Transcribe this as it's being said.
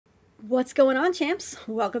What's going on, champs?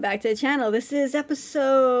 Welcome back to the channel. This is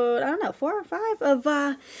episode, I don't know, 4 or 5 of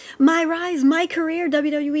My Rise, My Career,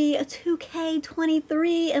 WWE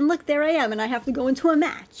 2K23. And look, there I am, and I have to go into a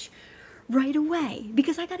match right away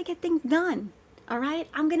because I gotta get things done. All right,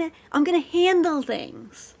 I'm gonna handle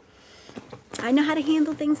things. I know how to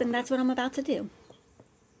handle things, and that's what I'm about to do.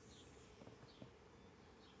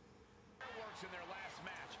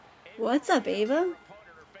 What's up, Ava?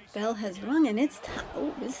 Bell has rung, and it's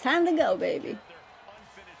time to go, baby.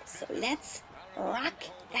 So let's rock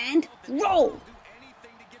and roll.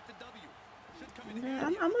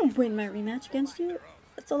 I'm gonna win my rematch against you.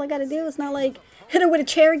 That's all I gotta do. It's not like hit her with a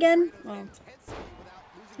chair again. Well,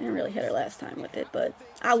 I didn't really hit her last time with it, but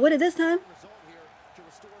I would have this time.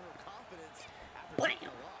 Bam.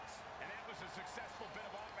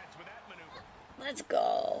 Let's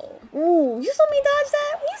go. Ooh, you saw me dodge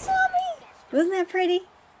that? You saw me? Wasn't that pretty?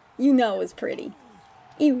 You know it was pretty.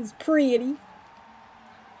 It was pretty.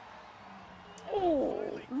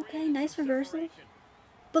 Oh, okay, nice reversal.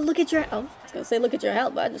 But look at your, oh, I was gonna say look at your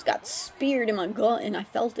health, but I just got speared in my gut and I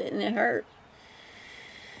felt it and it hurt.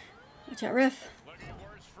 Watch out, ref.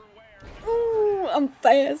 Ooh, I'm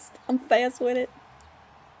fast. I'm fast with it.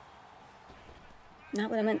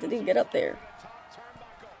 Not what I meant to do, get up there.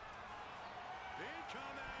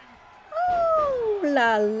 Oh,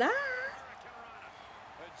 la la.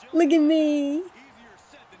 Look at me.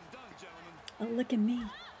 Oh, look at me.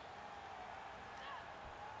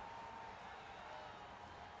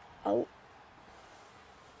 Oh.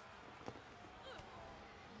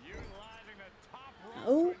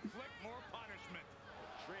 Oh.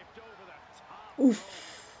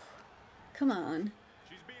 Oof. Come on.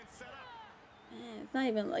 It's not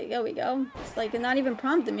even like, there we go. It's like it not even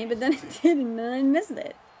prompted me, but then it did and then I missed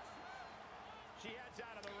it.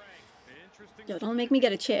 Yo, don't make me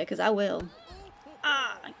get a chair, because I will.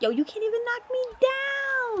 Ah, yo, you can't even knock me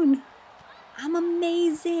down. I'm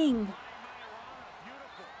amazing.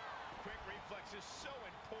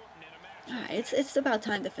 Alright, it's about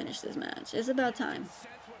time to finish this match. It's about time.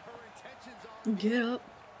 Get up.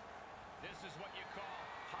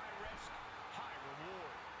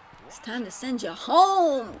 It's time to send you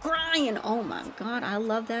home, crying. Oh my god, I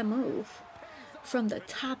love that move. From the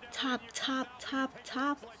top.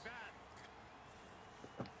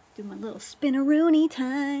 Do my little spinneroony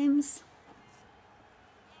times.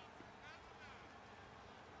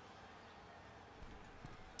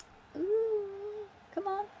 Ooh, come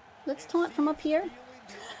on. Let's taunt from up here.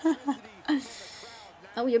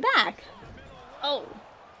 Oh, you're back. Oh.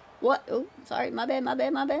 What? Oh, sorry. My bad.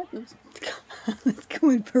 Let's go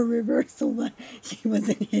in for reversal, but she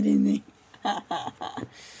wasn't hitting me.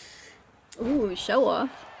 Ooh, show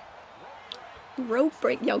off. Rope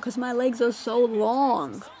break. Yo, because my legs are so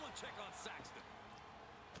long.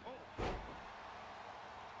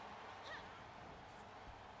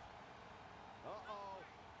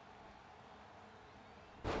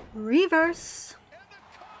 Reverse.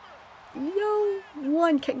 Yo,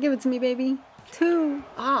 1, give it to me, baby. 2,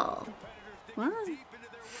 oh, what?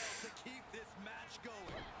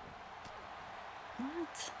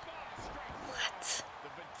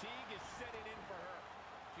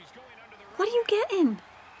 What are you getting?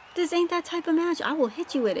 This ain't that type of match. I will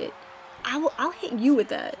hit you with it. I'll hit you with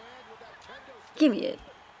that. Give me it.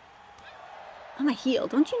 I'm a heel.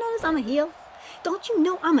 Don't you notice I'm a heel? Don't you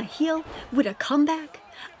know I'm a heel with a comeback?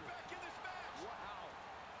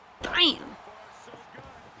 Bam!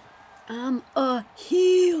 I'm a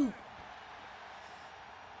heel.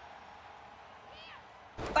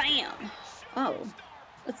 Bam! Oh,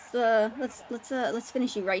 let's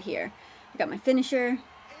finish you right here. I got my finisher,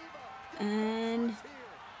 and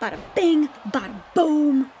bada bing, bada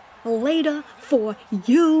boom. Later for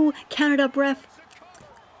you. Count it up, ref.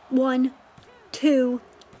 1, 2,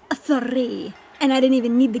 3. And I didn't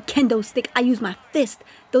even need the kendo stick. I used my fist.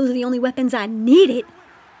 Those are the only weapons I needed.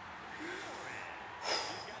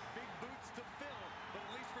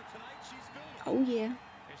 Oh yeah.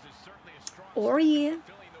 Oh yeah.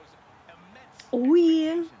 Oh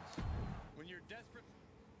yeah.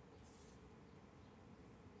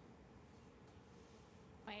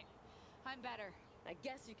 I'm better. I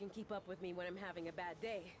guess you can keep up with me when I'm having a bad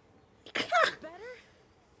day. Better?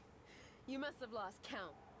 You must have lost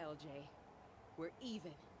count, LJ. We're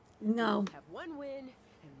even. No. We have 1 win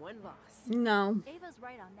and 1 loss. No. Ava's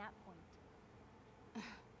right on that point.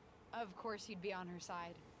 Of course you'd be on her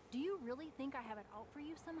side. Do you really think I have it out for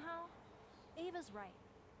you somehow? Ava's right.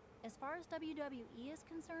 As far as WWE is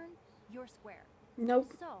concerned, you're square.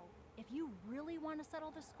 Nope. So, if you really want to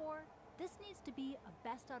settle the score, this needs to be a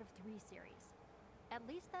best out of 3 series. At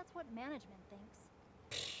least that's what management thinks.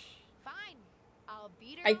 I'll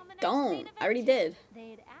beat her I on the next don't. main I already event. did.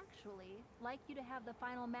 They'd actually like you to have the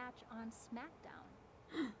final match on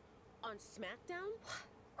SmackDown. On SmackDown?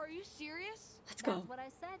 Are you serious? Let's go. That's what I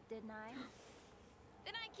said, didn't I?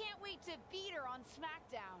 Then I can't wait to beat her on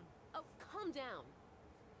SmackDown. Oh, calm down.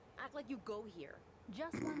 Act like you go here.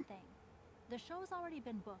 Just one thing. The show's already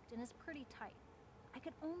been booked and is pretty tight. I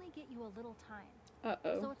could only get you a little time. So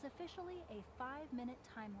Uh-oh. it's officially a 5-minute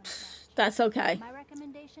time limit match. That's okay. My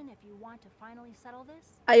recommendation, if you want to finally settle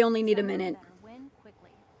this, I only need a someone minute. better win quickly.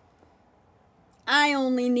 I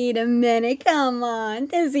only need a minute. Come on.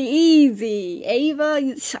 This is easy.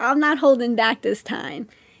 Ava, I'm not holding back this time.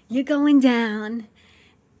 You're going down.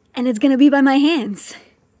 And it's going to be by my hands.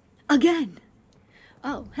 Again.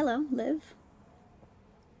 Oh, hello, Liv.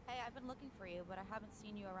 Hey, I've been looking for you, but I haven't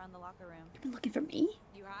seen you around the locker room. You've been looking for me?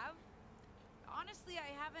 You have? Honestly, I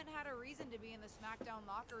haven't had a reason to be in the SmackDown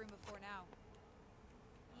locker room before now.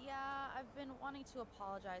 Yeah, I've been wanting to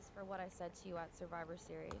apologize for what I said to you at Survivor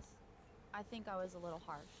Series. I think I was a little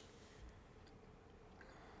harsh.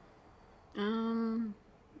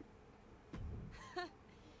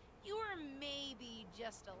 You were maybe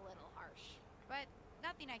just a little harsh, but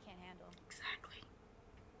nothing I can't handle. Exactly.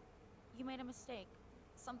 You made a mistake.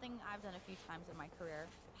 Something I've done a few times in my career.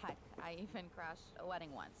 Heck, I even crashed a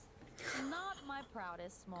wedding once. Not my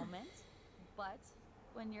proudest moment, but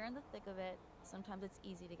when you're in the thick of it, sometimes it's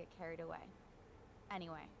easy to get carried away.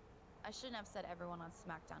 Anyway, I shouldn't have said everyone on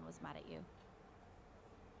SmackDown was mad at you.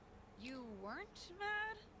 You weren't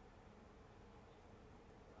mad?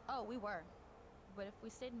 Oh, we were. But if we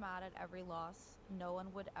stayed mad at every loss, no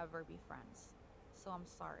one would ever be friends. So I'm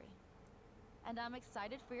sorry. And I'm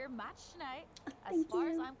excited for your match tonight. As far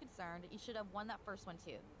as I'm concerned, you should have won that first one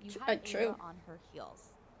too. You had True. Ava on her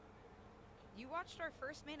heels. You watched our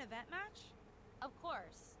first main event match? Of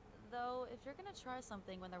course. Though, if you're gonna try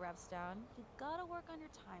something when the ref's down, you gotta work on your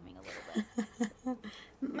timing a little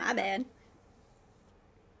bit. My bad.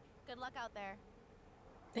 Good luck out there.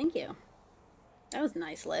 Thank you. That was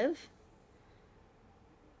nice, Liv.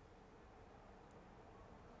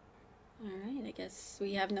 Alright, I guess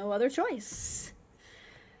we have no other choice.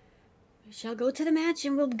 We shall go to the match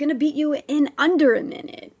and we're gonna beat you in under a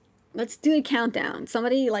minute. Let's do a countdown.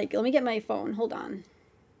 Somebody, let me get my phone. Hold on.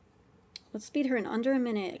 Let's beat her in under a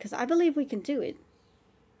minute, because I believe we can do it.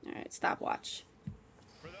 Alright, stopwatch.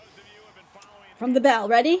 From the bell,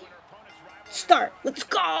 ready? Start. Let's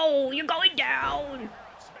go! You're going down!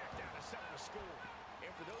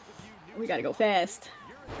 We gotta go fast.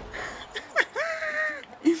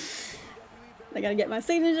 I gotta get my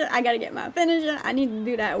signature. I gotta get my finisher. I need to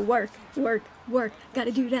do that work.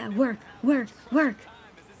 Gotta do that work. Right,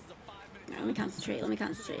 let me concentrate.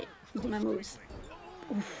 Do my moves.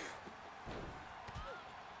 Oof.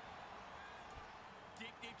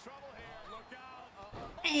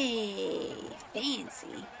 Hey, fancy.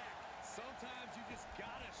 Sometimes you just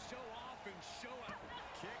gotta show off and show out.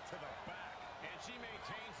 Kick to the back, and she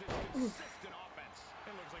maintains this consistent offense.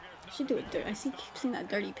 It looks like I should do it. I keep seeing that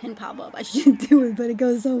dirty pin pop up. I should do it, but it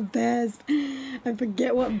goes so fast. I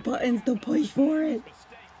forget what buttons to push for it.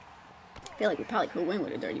 I feel like we probably could win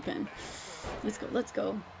with a dirty pin. Let's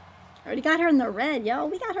go. I already got her in the red, yo.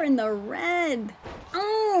 We got her in the red.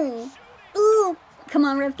 Oh, ooh. Come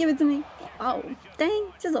on, ref, give it to me. Oh,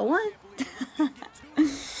 dang, just a 1.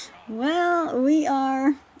 Well, we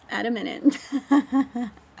are at a minute.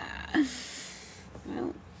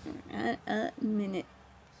 Well, we're at a minute.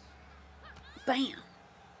 Bam.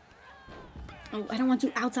 Oh, I don't want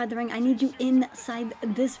you outside the ring. I need you inside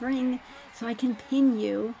this ring so I can pin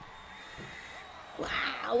you.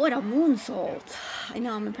 Wow, what a moonsault. I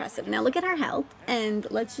know, I'm impressive. Now look at her health, and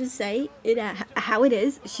let's just say it how it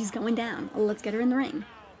is. She's going down. Let's get her in the ring.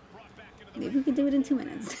 Maybe we could do it in 2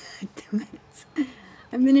 minutes. 2 minutes.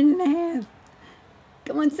 A minute and a half.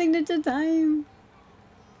 Come on, signature time.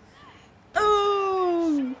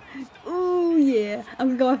 Oh! Oh, yeah. I'm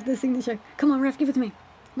gonna go after the signature. Come on, ref, give it to me.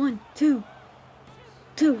 1, 2.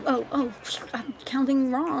 Oh, I'm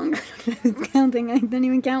counting wrong. I didn't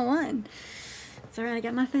even count 1. It's alright, I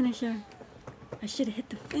got my finisher. I should have hit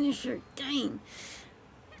the finisher. Dang.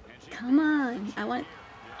 Come on.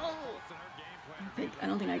 Oh. I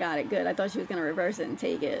don't think I got it good. I thought she was going to reverse it and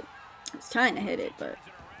take it. I was trying to hit it, but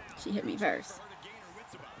she hit me first.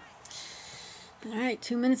 Alright,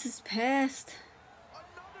 2 minutes has passed.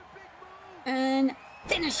 And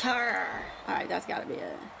finish her! Alright, that's got to be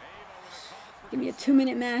it. Give me a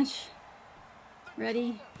 2-minute match.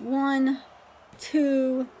 Ready? 1,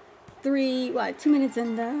 2, 3, what? 2 minutes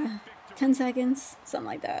and 10 seconds? Something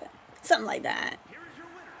like that.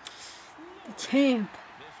 The champ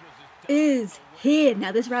is here.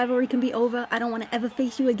 Now this rivalry can be over. I don't want to ever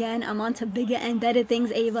face you again. I'm on to bigger and better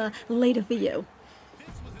things, Ava. Later for you.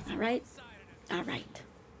 Alright? Alright.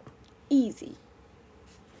 Easy.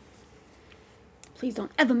 Please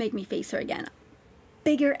don't ever make me face her again.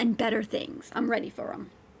 Bigger and better things. I'm ready for them.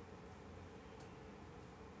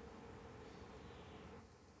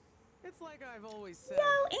 It's like I've always said.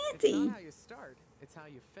 No, Auntie. It's not how you start, it's how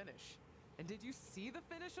you finish. And did you see the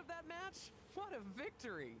finish of that match? What a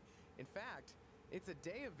victory! In fact, it's a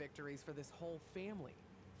day of victories for this whole family.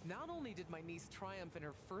 Not only did my niece triumph in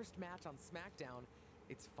her first match on SmackDown,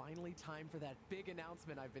 it's finally time for that big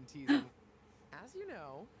announcement I've been teasing. As you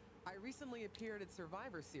know, I recently appeared at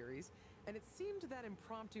Survivor Series, and it seemed that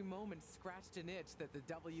impromptu moment scratched an itch that the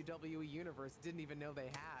WWE Universe didn't even know they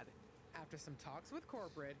had. After some talks with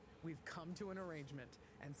corporate, we've come to an arrangement.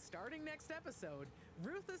 And starting next episode,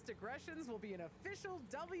 Ruthless Digressions will be an official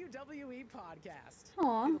WWE podcast.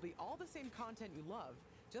 Aww. It'll be all the same content you love,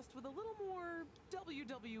 just with a little more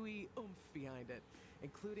WWE oomph behind it,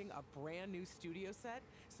 including a brand new studio set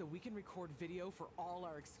so we can record video for all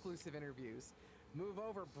our exclusive interviews. Move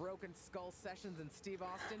over, Broken Skull Sessions and Steve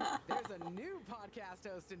Austin. There's a new podcast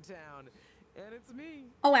host in town, and it's me.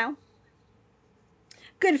 Oh, wow.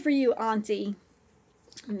 Good for you, Auntie.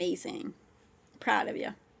 Amazing. Proud of you.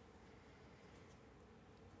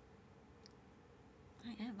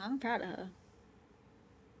 I am. I'm proud of her.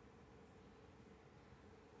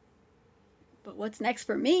 But what's next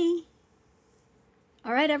for me?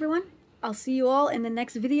 All right, everyone. I'll see you all in the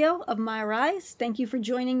next video of my rise. Thank you for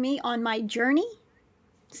joining me on my journey.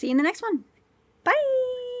 See you in the next one. Bye.